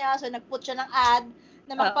jowa niya, so nag-put siya ng ad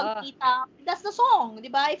na makapagkita. That's the song, di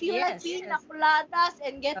ba? If you like Piña Coladas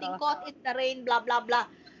and getting caught in the rain, blah, blah, blah.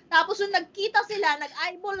 Tapos yung nagkita sila,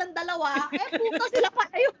 nag-eyeball ng dalawa, puta sila pa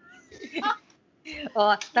tayo.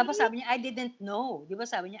 Tapos sabi niya, I didn't know. Di ba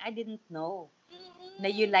sabi niya, I didn't know na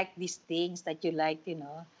you like these things, that you like,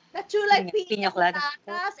 that you like Piña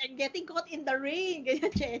Coladas and getting caught in the rain.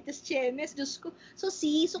 Ganyan, chenes, Diyos ko. So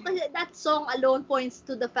kasi that song alone points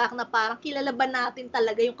to the fact na parang kilala ba natin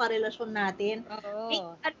talaga yung karelasyon natin. Make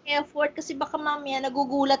an effort kasi baka mamaya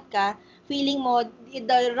nagugulat ka, feeling mo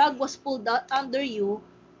the rug was pulled out under you,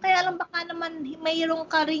 kaya lang baka naman mayroong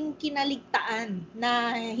ka ring kinaligtaan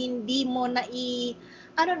na hindi mo na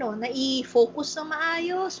nai-focus ng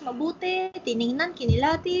maayos, mabuti, tiningnan,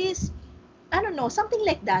 kinilatis, something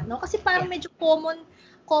like that, no? Kasi parang medyo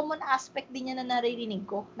common aspect din yan na naririnig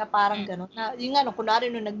ko, na parang gano'n. Na, yung kunwari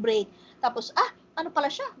nung nag-break, tapos, ano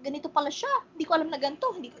pala siya, ganito pala siya, hindi ko alam na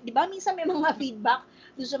ganito. Di ba, minsan may mga feedback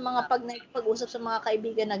doon sa mga pag-usap sa mga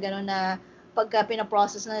kaibigan na gano'n na pagka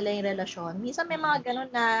pinaprocess na nila yung relasyon. Minsan may mga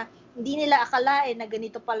gano'n na hindi nila akalain na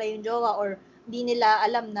ganito pala yung jowa or hindi nila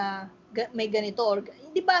alam na may ganito or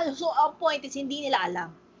di ba, so ang point is hindi nila alam.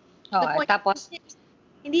 The point tapos is,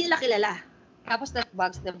 hindi nila kilala. Tapos that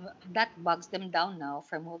bugs them down now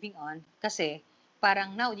from moving on kasi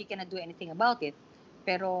parang now you cannot do anything about it.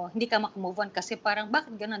 Pero hindi ka makamove on kasi parang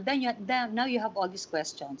bakit ganun? Now you have all these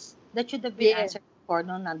questions that should have been answered before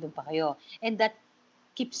nung nandun pa kayo. And that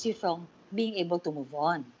keeps you from being able to move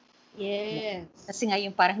on. Yes. Kasi nga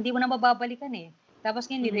yung parang hindi mo na mababalikan eh. Tapos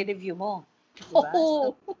ngayon nire-review mo. Diba?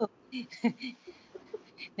 Oh.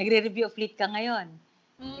 Nagre-review of late ka ngayon.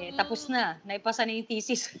 Tapos na. Naipasa na yung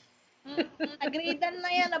thesis. Nag-gradean na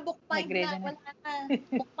yan, na-bookbind na. Wala na.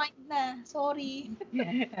 Bookbind na. Sorry.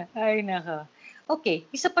 Ay, nako. Okay,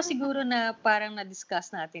 isa pa siguro na parang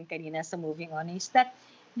na-discuss natin kanina sa moving on is that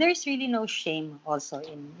there's really no shame also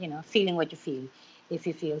in, feeling what you feel. If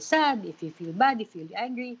you feel sad, if you feel bad, if you feel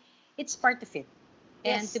angry, it's part of it.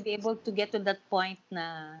 And to be able to get to that point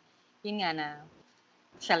na, yun nga na,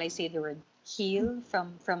 shall I say the word, heal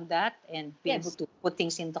from that and be able to put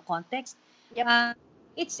things into context. Yep.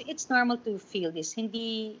 It's normal to feel this.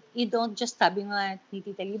 Hindi, you don't just sabi nga ni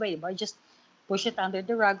Tita Libay, diba? Just push it under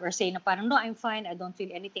the rug or say na parang, no, I'm fine, I don't feel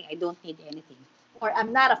anything, I don't need anything. Or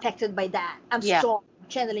I'm not affected by that. I'm strong.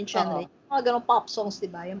 Channeling. Mga ganong pop songs,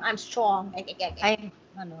 diba? Yung I'm strong.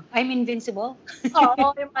 I'm invincible.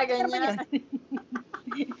 Oo, yung mga ganyan.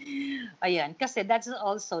 Ayan, kasi that's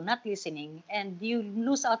also not listening and you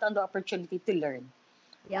lose out on the opportunity to learn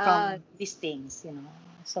from these things,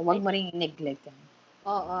 So, wag mo rin neglect yan.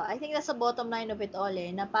 Oo, I think that's the bottom line of it all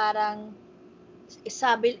na parang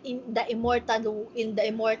sabi in the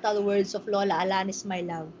immortal words of Lola Alanis, my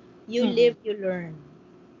love, you live, you learn.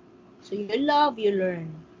 So you love, you learn.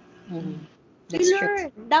 That's you learn.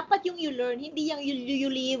 True. Dapat yung you learn, hindi yung you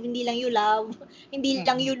live, hindi lang you love, hindi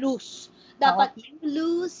lang you lose. Dapat you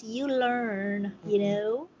lose, you learn, you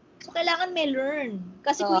know? So kailangan may learn.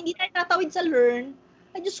 Kasi kung hindi tayo tatawid sa learn,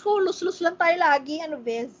 ay Diyos ko, lose lang tayo lagi,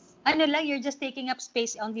 Bes? Ano lang, you're just taking up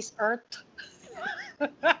space on this earth.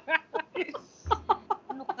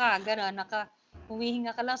 Ano ka, gano'n,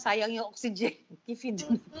 humihinga ka lang, sayang yung oxygen if you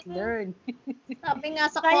do not learn. Sabi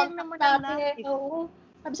nga sa contact dati,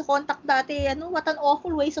 sabi sa contact dati, what an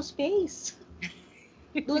awful waste of space.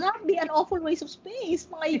 Do not be an awful waste of space,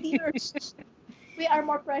 mga dears. We are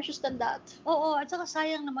more precious than that. Oo, at saka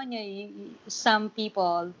sayang naman niya, some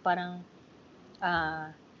people parang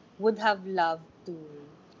would have loved to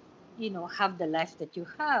have the life that you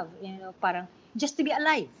have, parang just to be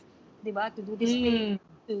alive, diba? To do this thing,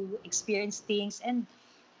 to experience things, and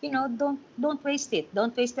don't waste it.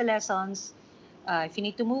 Don't waste the lessons. If you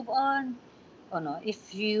need to move on, if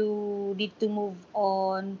you need to move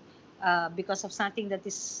on because of something that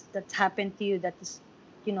happened to you that is,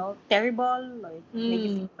 terrible or make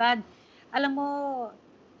you feel bad. Alam mo,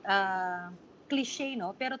 cliche,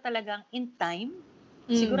 no? Pero talagang in time,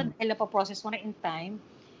 siguro dahil napaprocess mo na in time,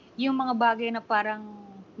 yung mga bagay na parang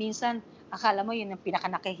minsan akala mo yun ang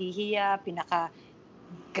pinaka-nakahihiya,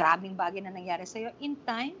 pinaka-grabing bagay na nangyari sa'yo. In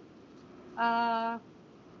time,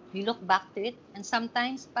 you look back to it and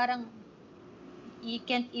sometimes parang you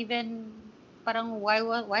can't even, parang why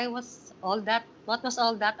was all that? What was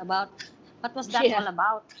all that about? What was that all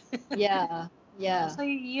about? Yeah. So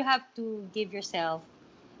you have to give yourself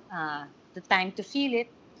the time to feel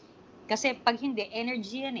it. Kasi pag hindi,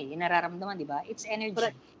 energy yan yung nararamdaman, di ba? It's energy.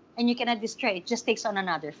 Correct. And you cannot destroy it. It just takes on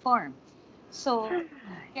another form. So,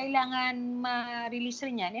 kailangan ma-release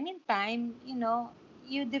rin yan. And in time,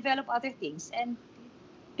 you develop other things and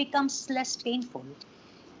it becomes less painful.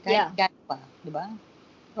 Kahit gano'n pa, di ba?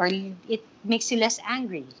 Or it makes you less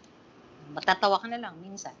angry. Matatawa ka na lang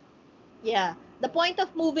minsan. Yeah. The point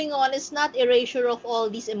of moving on is not erasure of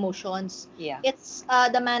all these emotions. Yeah. It's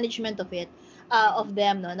the management of it. Of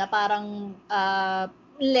them, no, na parang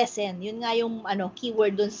lesson. Yun nga yung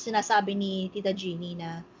keyword dun sinasabi ni Tita Jeannie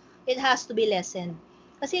na it has to be lessened.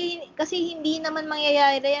 Kasi hindi naman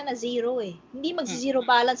mangyayari yan na zero eh. Hindi mag-zero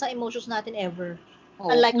balance ang emotions natin ever.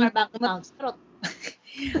 Unlike our bank accounts.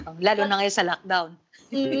 Lalo na ngayon sa lockdown.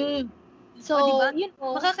 So, diba?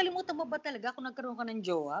 Makakalimutan mo ba talaga kung nagkaroon ka ng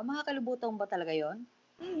jowa? Makakalimutan mo ba talaga yon?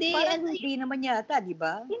 Hindi. Parang hindi naman yata, di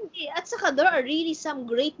ba? Hindi. At saka, there are really some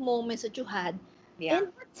great moments that you had Yeah.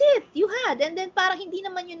 And that's it. You had. And then parang hindi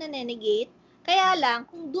naman yun nanenegate. Kaya lang,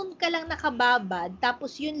 kung dun ka lang nakababad,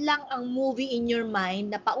 tapos yun lang ang movie in your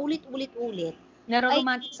mind na paulit-ulit-ulit, ay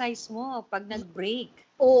Naro-romanticize mo pag nag-break.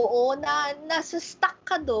 oo, nasa stuck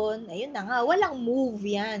ka doon, ayun na nga, walang move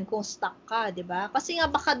yan kung stuck ka, di ba? Kasi nga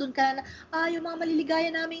baka doon ka na, yung mga maliligaya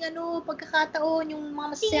naming pagkakataon, yung mga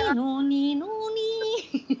masaya, Nini.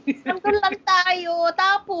 nandun lang tayo.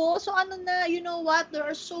 Tapos, so ano na, you know what, there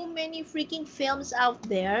are so many freaking films out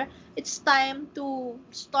there. It's time to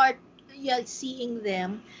start seeing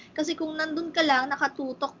them. Kasi kung nandun ka lang,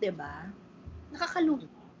 nakatutok, di ba? Nakakaluka.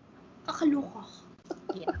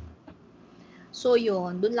 Yeah. So,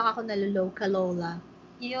 yun. Doon lang ako naluloka, Lola.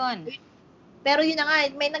 Yun. Pero yun na nga,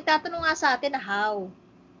 may nagtatanong nga sa atin na how.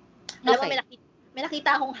 Alam mo, may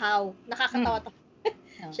nakita akong how. Nakakatawa to.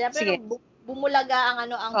 Siyempre, bumulaga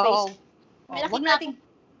ang face.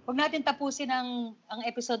 Wag natin tapusin ang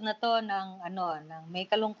episode na to ng may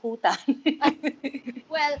kalungkutan.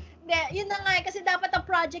 Well, yun na nga, kasi dapat ang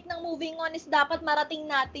project ng Moving On is dapat marating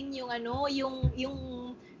natin yung yung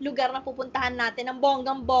lugar na pupuntahan natin, ang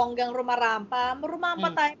bonggang-bonggang rumarampa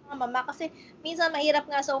tayo mga mama, kasi minsan mahirap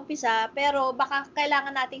nga sa umpisa, pero baka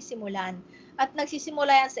kailangan nating simulan. At nagsisimula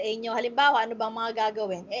yan sa inyo. Halimbawa, ano bang mga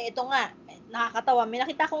gagawin? Ito nga, nakakatawa. May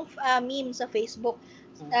nakita akong meme sa Facebook.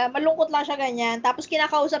 Malungkot lang siya ganyan. Tapos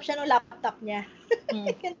kinakausap siya ng laptop niya.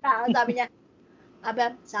 Sabi niya,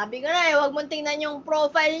 sabi ko na huwag mong tingnan yung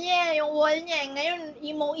profile niya, yung wall niya. Ngayon,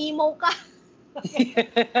 emo ka.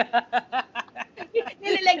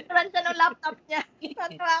 Nililecturan siya ng laptop niya.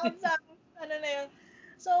 Tatawag sa na yun.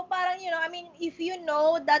 So, parang, I mean, if you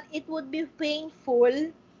know that it would be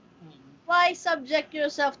painful, why subject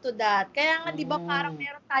yourself to that? Kaya nga, di ba, parang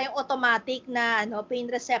meron tayong automatic na pain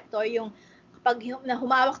receptor, yung kapag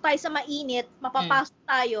humawak tayo sa mainit, mapapasok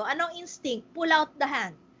tayo. Anong instinct? Pull out the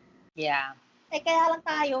hand. Yeah. Kaya lang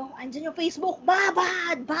tayo, andyan yung Facebook,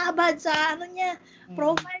 babad sa niya,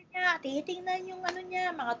 profile niya, titingnan yung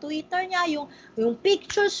niya, mga Twitter niya, yung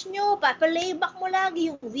pictures nyo, papalayback mo lagi,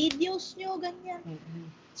 yung videos nyo, ganyan.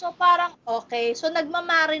 So, parang, okay, so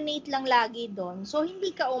nagmamarinate lang lagi doon. So,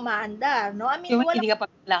 hindi ka umaandar, no? I mean, hindi ka pa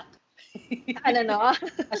binlock. No?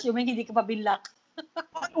 Assuming hindi ka pa binlock.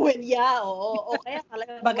 Well, yeah, oo. Okay,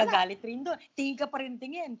 talaga. Magagalit rin doon. Tingin ka pa rin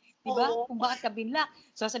tingin. Diba? Oo. Kung bakit ka binlock.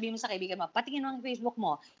 So, sabihin mo sa kaibigan mo, patingin mo ang Facebook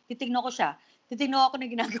mo. Titignan ko siya. Titignan ako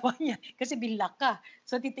na ginagawa niya. Kasi binlock ka.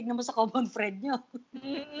 So, titignan mo sa common friend nyo.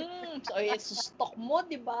 So, stock mo,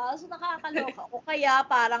 diba? So, nakakaloka. O kaya,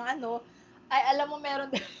 parang alam mo,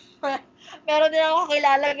 meron din ako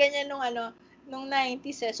kilala ganyan nung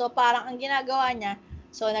 90s . So, parang ang ginagawa niya,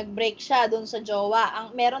 so, nag-break siya dun sa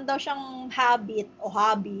jowa. Meron daw siyang habit o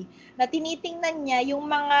hobby na tinitingnan niya yung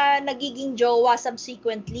mga nagiging jowa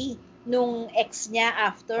subsequently nung ex niya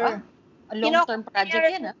after. Long-term project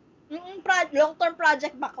yan, long-term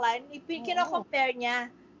project backline. Kino-compare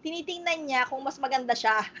niya. Tinitingnan niya kung mas maganda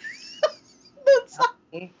siya. Dun sa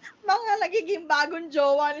mga nagiging bagong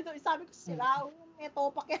jowa nito. Sabi ko, sila, may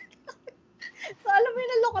topak yan. So, alam mo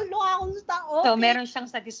yun, lokal-loka ako sa tao. Okay. So, meron siyang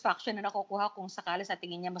satisfaction na nakukuha kung sakali sa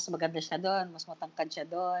tingin niya mas maganda siya doon, mas matangkad siya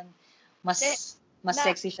doon, mas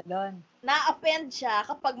sexy siya doon. Na-append siya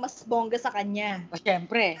kapag mas bongga sa kanya.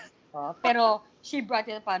 Siyempre. Pero, she brought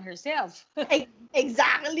it upon herself.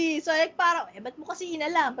 Exactly. So, parang, ba't mo kasi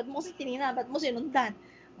inalam? Ba't mo kasi tinignan? Ba't mo sinundan?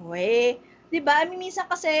 Diba? I mean, minsan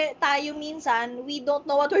kasi, we don't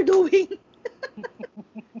know what we're doing.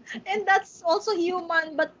 And that's also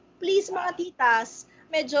human, but please mga titas,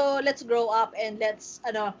 medyo let's grow up and let's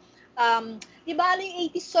di ba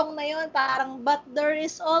yung 80s song na yun, parang but there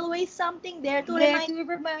is always something there to remind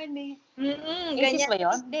me. 80s ba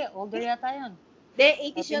yun? Hindi, older yata yun.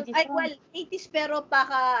 Hindi, 80s yun. 80s pero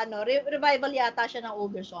baka revival yata siya ng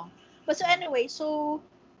older song. But so anyway, so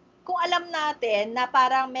kung alam natin na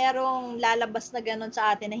parang merong lalabas na ganun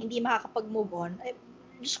sa atin na hindi makakapag-move on,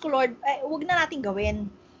 Diyos ko Lord, huwag na natin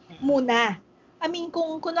gawin muna. I mean,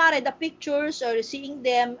 kung kunwari, the pictures or seeing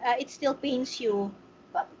them, it still pains you,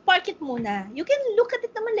 park it muna. You can look at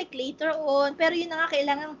it naman like later on, pero yun na nga,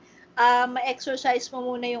 kailangan ma-exercise mo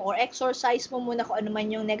muna or exercise mo muna kung ano man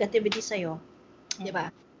yung negativity sa'yo. Diba?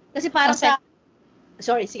 Kasi parang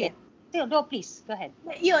sorry, sige. No, please, go ahead.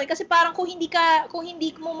 Yun, kasi parang kung hindi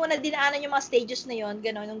mo muna dinaanan yung mga stages na yun,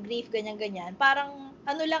 gano'n, yung grief, ganyan, parang,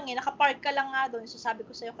 nakapark ka lang nga doon, so sabi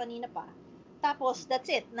ko sa'yo kanina pa. Tapos, that's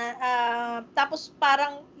it. Tapos,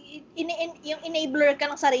 parang, yung enabler ka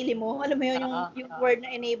ng sarili mo. Alam mo yun, yung word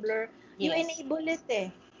na enabler. Yes. You enable it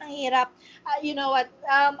Ang hirap. You know what?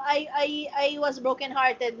 I was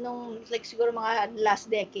broken-hearted nung like siguro mga last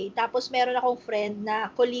decade. Tapos meron akong friend na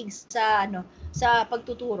colleagues sa sa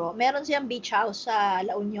pagtuturo. Meron siyang beach house sa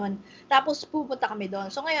La Union. Tapos pupunta kami doon.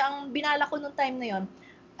 So ngayon, ang binala ko nung time na yon,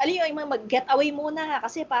 alin yung mag-get away muna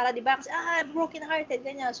kasi para 'di ba kasi broken hearted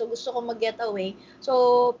ganyan. So gusto ko mag-get away.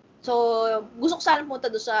 So gusto ko sana pumunta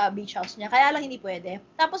doon sa beach house niya. Kaya lang hindi pwede.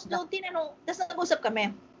 Tapos nung tinanong, tapos nag-usap kami.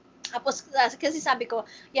 Tapos kasi sabi ko,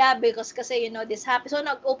 yeah, because kasi this happened. So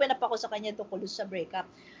nag-open up ako sa kanya tungkol sa breakup.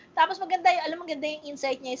 Tapos maganda yung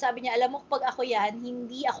insight niya. Sabi niya, alam mo, pag ako yan,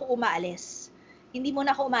 hindi ako umaalis. Hindi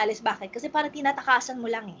muna ako umaalis. Bakit? Kasi parang tinatakasan mo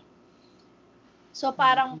lang eh. So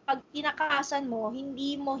parang pag tinakasan mo,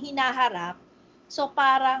 hindi mo hinaharap. So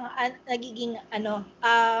parang nagiging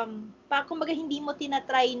kumbaga hindi mo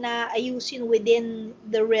tinatry na ayusin within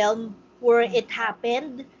the realm where it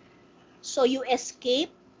happened. So you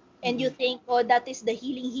escape. And you think, oh, that is the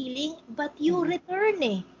healing, but you return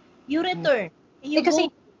eh. You return. You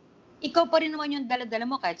kasi ikaw pa rin naman yung dala-dala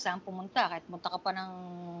mo kahit saan pumunta. Kahit punta ka pa ng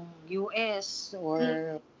US or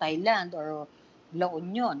Thailand or La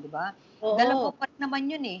Union, di ba? Dala mo pa rin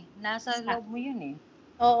naman yun eh. Nasa loob mo yun eh.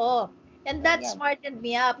 Oo. And that smartened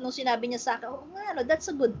me up nung sinabi niya sa akin, that's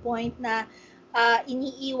a good point na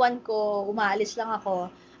iniiwan ko, umaalis lang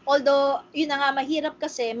ako. Although, yun na nga, mahirap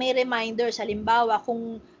kasi may reminders. Halimbawa,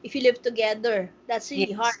 kung if you live together, that's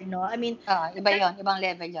really hard, no? I mean, iba yun, ibang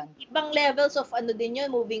level yun. Ibang levels of din yun,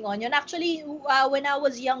 moving on yun. Actually, when I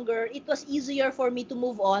was younger, it was easier for me to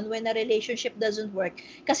move on when a relationship doesn't work.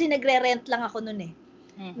 Kasi nagre-rent lang ako nun eh.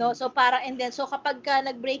 No? So, so kapag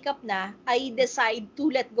nag-break up na, I decide to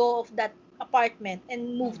let go of that apartment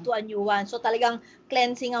and move to a new one. So, talagang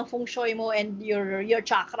cleansing ang feng shui mo and your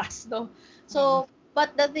chakras, no? So,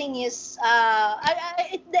 but the thing is,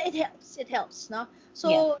 it helps, no?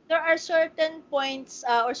 So there are certain points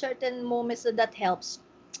or certain moments that helps.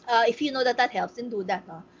 If you know that helps, then do that,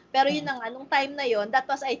 no? Pero yun na nga, nung time na yun, that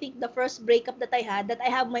was, I think, the first breakup that I had, that I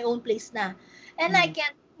have my own place na. And I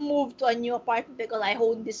can't move to a new apartment because I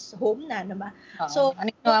own this home na, diba? So, ano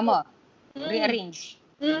ginawa mo? Rearrange.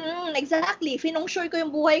 Exactly. Finong-sure ko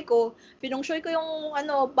yung buhay ko, finong-sure ko yung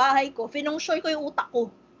bahay ko, finong-sure ko yung utak ko.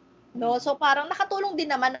 No, so parang nakatulong din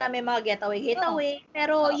naman na may mga getaway.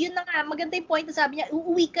 Pero yun na nga, maganda yung point na sabi niya,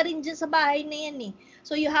 uuwi ka rin dyan sa bahay na yan eh.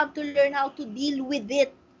 So you have to learn how to deal with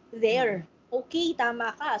it there. Okay,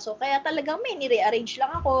 tama ka. So kaya talagang may nire-arrange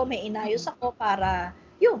lang ako, may inayos ako para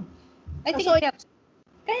yun. I think it helps.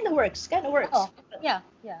 Kind of works. Yeah.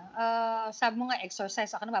 Sabi mo nga,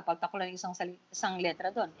 exercise. Ako naman, pagta ko lang isang letra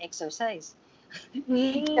doon, exercise.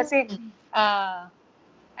 Kasi,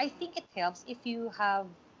 I think it helps if you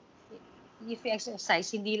exercise,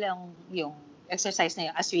 hindi lang yung exercise na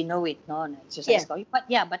yun, as we know it, no? Exercise ko. But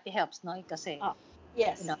it helps, no? Kasi,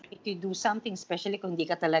 yes. If you do something, especially kung hindi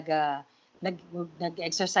ka talaga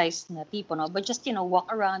nag-exercise na tipo, no? But just,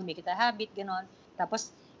 walk around, make it a habit, gano'n.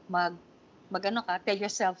 Tapos, tell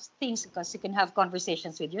yourself things because you can have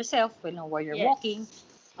conversations with yourself, while you're walking.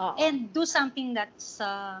 And do something that's,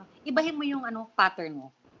 ibahin mo yung, pattern mo.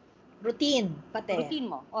 Routine, pati. Routine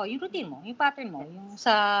mo. Yung routine mo, yung pattern mo, yung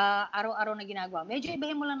sa araw-araw na ginagawa. Medyo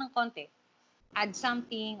ibahin mo lang ng konti. Add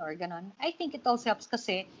something or ganon. I think it also helps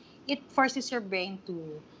kasi it forces your brain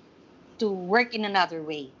to work in another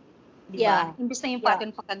way. Diba? Imbis na yung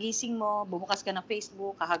pattern pagkagising mo, bumukas ka ng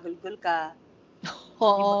Facebook, kahagulgul ka.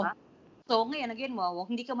 Diba? So ngayon, again mo,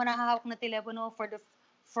 hindi ka manahahawak na telepono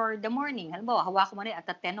for the morning. Halimbawa, hawakan mo na at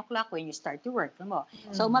 10 o'clock when you start to work.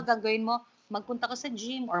 So magagawin mo, magpunta ka sa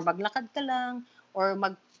gym or maglakad ka lang or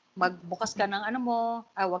magbukas ka ng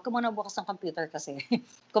wag ka muna bukas ng computer kasi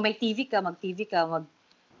kung may TV ka, mag-TV ka,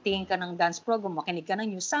 magtingin ka ng dance program, makinig ka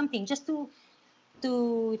ng news, something just to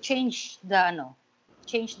change the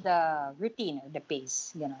routine or the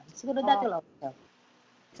pace, gano'n. Siguro that will also help.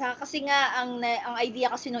 Kasi nga ang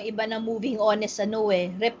idea kasi ng iba na moving on is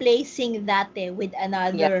replacing that with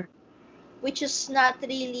another. Which is not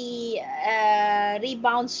really,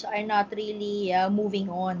 rebounds are not really moving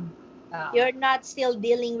on. You're not still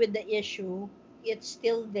dealing with the issue. It's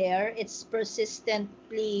still there. It's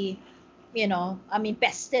persistently,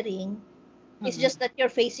 pestering. It's just that you're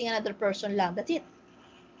facing another person lang. That's it.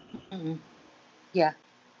 Yeah.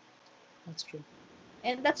 That's true.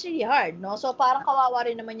 And that's really hard, no? So parang kawawa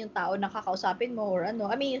rin naman yung tao na kakausapin mo or I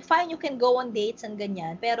mean, fine, you can go on dates and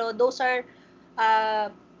ganyan. Pero those are,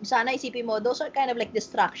 sana isipin mo, those are kind of like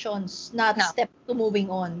distractions, not step to moving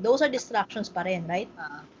on. Those are distractions pa rin, right?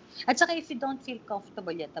 At saka if you don't feel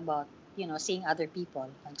comfortable yet about, seeing other people,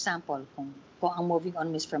 for example, kung ang moving on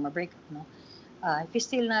is from a breakup, no? If you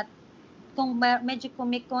still not, kung may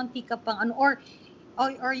konti ka pang or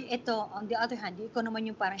Or ito, on the other hand, ikaw naman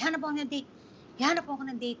yung parang, hanap ako ng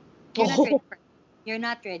date. You're not ready. You're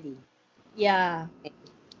not ready. Yeah. Okay.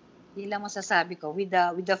 Di lang masasabi ko, with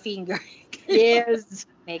the finger. Yes.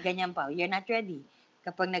 May ganyan pa. You're not ready.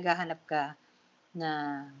 Kapag naghahanap ka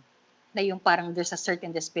na yung parang there's a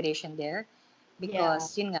certain desperation there.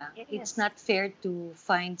 Because, yun nga, it's not fair to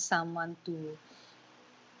find someone to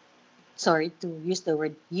use the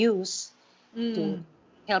word use to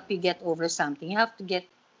help you get over something. You have to get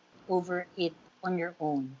over it on your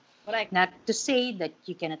own. Correct. Not to say that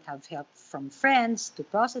you cannot have help from friends to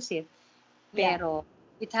process it, pero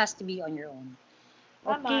it has to be on your own.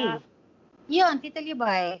 Okay. Tama. Yan, Tita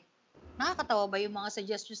Libay. Nakakatawa ba yung mga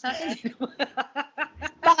suggestions natin?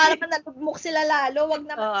 Baka naman nalugmok sila lalo, wag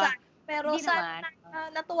naman sana. Pero Hindi sana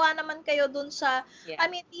naman. natuwa naman kayo dun sa,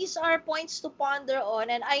 I mean, these are points to ponder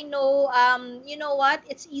on, and I know, you know what,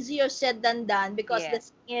 it's easier said than done, because the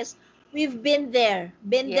thing is, we've been there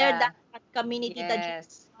that community,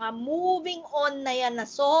 moving on na yan, na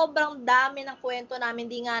sobrang dami ng kwento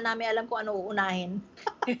namin, di nga namin alam kung ano uunahin.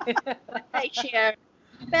 I share.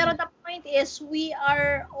 Pero the point is, we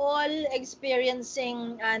are all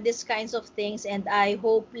experiencing these kinds of things, and I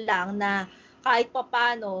hope lang na kahit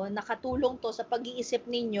papano, nakatulong to sa pag-iisip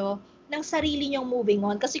ninyo ng sarili nyong moving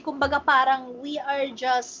on. Kasi kumbaga parang we are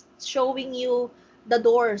just showing you the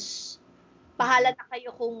doors. Bahala na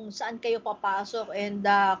kayo kung saan kayo papasok, and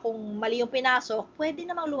kung mali yung pinasok, pwede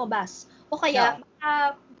namang lumabas. O kaya,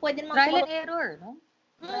 pwede namang trial and error, no?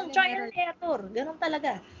 Trial and error. Ganun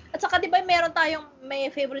talaga. At saka, di ba,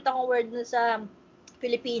 may favorite akong word na sa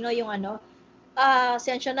Filipino, yung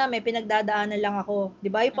sensya na, may pinagdadaanan lang ako. Di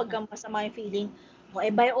ba, yung pagkamasama yung feeling.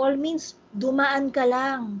 By all means, dumaan ka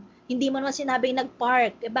lang. Hindi mo naman sinabing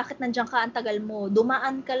nag-park. Bakit nandiyan ka ang tagal mo?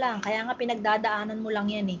 Dumaan ka lang. Kaya nga pinagdadaanan mo lang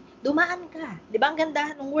yan eh. Dumaan ka. Di ba, ang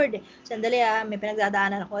ganda ng word eh. Sandali may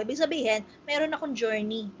pinagdadaanan ako. Ibig sabihin, meron akong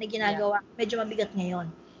journey na ginagawa. Medyo mabigat ngayon.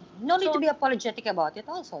 No need to be apologetic about it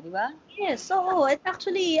also, di ba? Yes, so it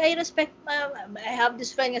actually, I respect, I have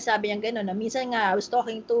this friend nga sabi niya gano'n, na minsan nga, I was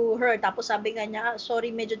talking to her, tapos sabi nga niya,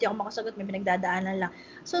 sorry, medyo di ako makasagot, may pinagdadaanan lang.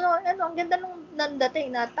 So, ang ganda nung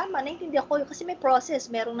nandating na, tama, naintindihan ko, kasi may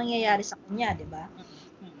process, merong nangyayari sa kanya, di ba?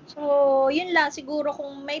 So, yun lang, siguro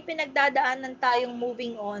kung may pinagdadaanan tayong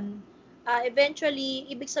moving on, eventually,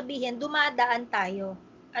 ibig sabihin, dumadaan tayo.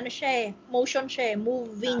 Ano siya motion siya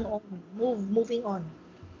moving on.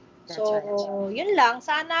 So, yun lang.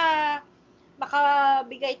 Sana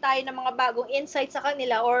makabigay tayo ng mga bagong insights sa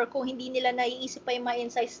kanila, or kung hindi nila naiisip pa yung mga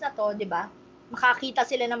insights na to, di ba? Makakita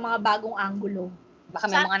sila ng mga bagong angulo. Baka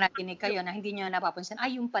may mga nakinig kayo na hindi nyo napapansin,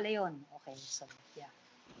 yung pala yun. Okay, so, yeah.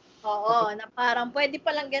 Oo, na parang pwede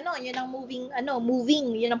palang gano'n. Yun ang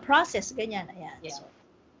moving, yun ang process, ganyan. Ayan. Yeah. So,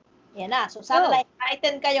 yan na. So, sana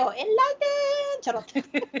enlighten kayo. Enlighten! Charot.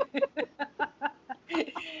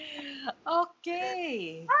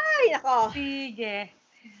 Okay. Ay, nako. Sige.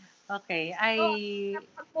 Okay, I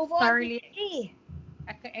thoroughly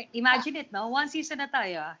imagine it, no? One season na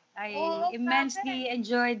tayo. I immensely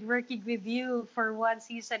enjoyed working with you for one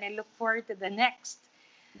season and look forward to the next.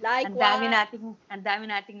 Likewise. Ang dami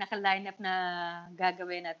nating naka-line up na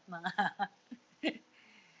gagawin at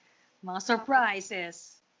mga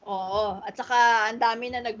surprises. Oo. At saka, ang dami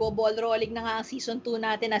na nagbo-ball rolling na nga ang season 2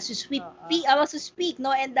 natin as to speak, no?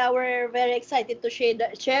 And we're very excited to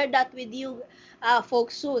share that with you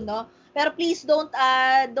folks soon, no? Pero please don't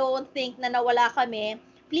think na nawala kami.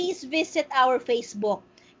 Please visit our Facebook.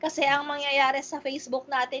 Kasi ang mangyayari sa Facebook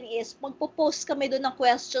natin is magpo-post kami doon ng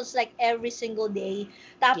questions like every single day.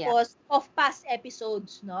 Tapos, of past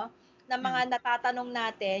episodes, no? Na mga natatanong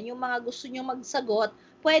natin, yung mga gusto nyo magsagot,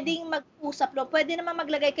 pwedeng mag-usap doon. Pwede naman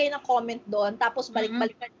maglagay kayo ng comment doon, tapos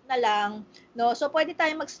balik-balikan na lang. No? So, pwede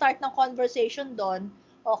tayong mag-start ng conversation doon.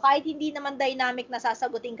 O kahit hindi naman dynamic na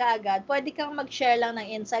sasagutin ka agad, pwede kang mag-share lang ng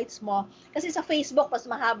insights mo. Kasi sa Facebook, mas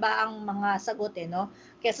mahaba ang mga sagot no?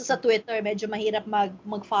 Kesa sa Twitter, medyo mahirap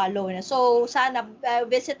mag-follow. So, sana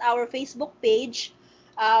visit our Facebook page.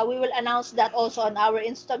 We will announce that also on our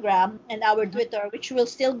Instagram and our Twitter, which will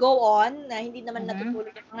still go on. Hindi naman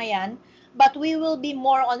natutulog yung mga yan. But we will be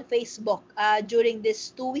more on Facebook during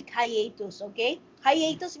this 2-week hiatus, okay?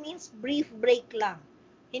 Hiatus means brief break lang.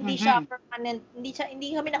 Hindi siya permanent, hindi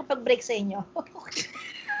kami nakapag-break sa inyo.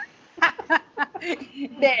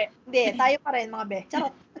 Hindi, tayo pa rin mga be.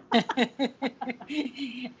 Charot.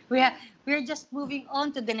 We're just moving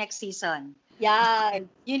on to the next season. Yeah.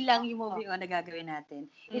 Yun lang yung moving on na gagawin natin.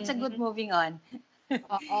 It's a good moving on.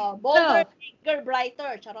 Bolder, bigger,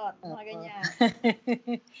 brighter. Charot. Mga ganyan.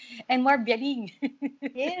 And more biyaning.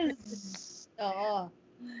 Yes. Oo.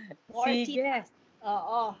 More Sige.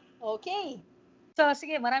 Oo. Okay. So,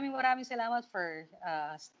 sige, maraming salamat for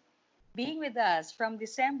being with us from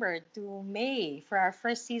December to May for our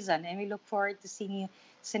first season. And we look forward to seeing you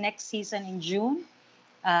sa next season in June.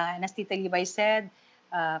 And as Tita Libay said,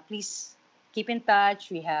 please keep in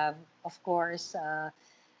touch. We have, of course,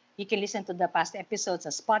 you can listen to the past episodes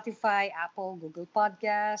on Spotify, Apple, Google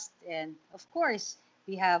Podcast. And of course,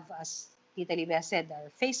 we have, as Tita Libay said,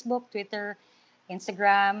 our Facebook, Twitter,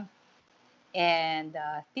 Instagram, and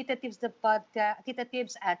Tita Tips the podcast, Tita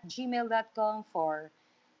Tips at gmail.com for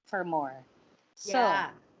more. So,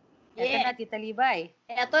 Yeah. eto na, Yeah. Tita Libay.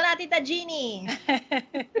 Eto na, Tita Jeannie.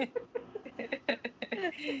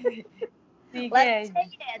 Sige. Let's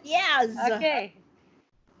say it. Yes. Okay.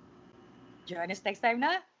 Join us next time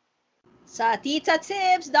na, Sa Tita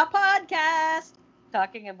Tips, the podcast.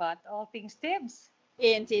 talking about all things tips.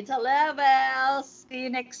 In Tita Levels. See you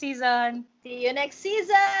next season. See you next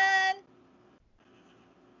season.